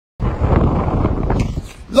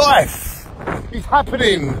Life is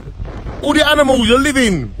happening. All the animals are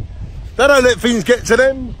living. They don't let things get to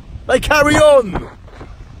them. They carry on.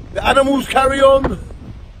 The animals carry on.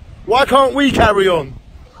 Why can't we carry on?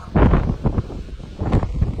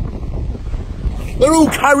 They're all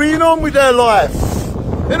carrying on with their life.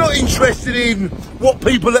 They're not interested in what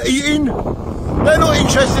people are eating. They're not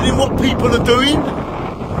interested in what people are doing.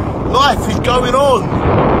 Life is going on.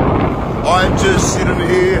 I'm just sitting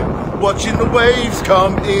here watching the waves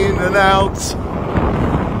come in and out.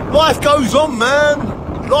 Life goes on, man.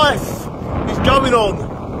 Life is going on.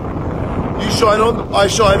 You shine on, I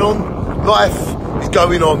shine on. Life is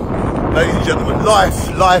going on. Ladies and gentlemen, life.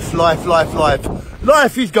 Life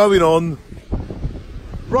is going on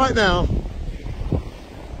right now.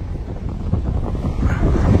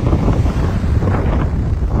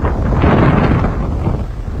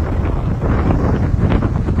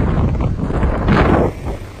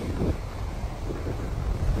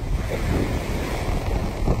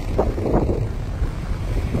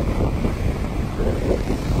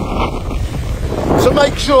 So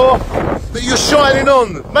make sure that you're shining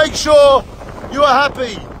on. Make sure you are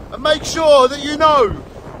happy. And make sure that you know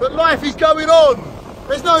that life is going on.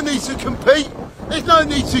 There's no need to compete. There's no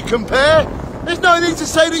need to compare. There's no need to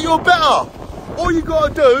say that you're better. All you've got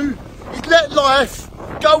to do is let life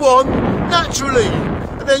go on naturally.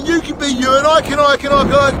 And then you can be you and I can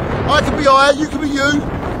be I, you can be you.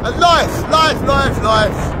 And life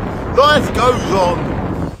goes on.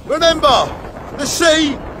 Remember, the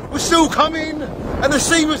sea will still come in and the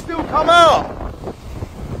sea will still come out.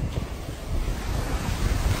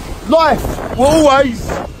 Life will always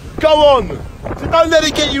go on. So don't let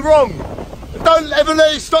it get you wrong. Don't ever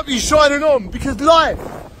let it stop you shining on, because life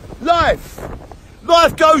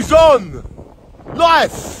goes on.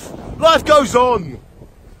 Life goes on.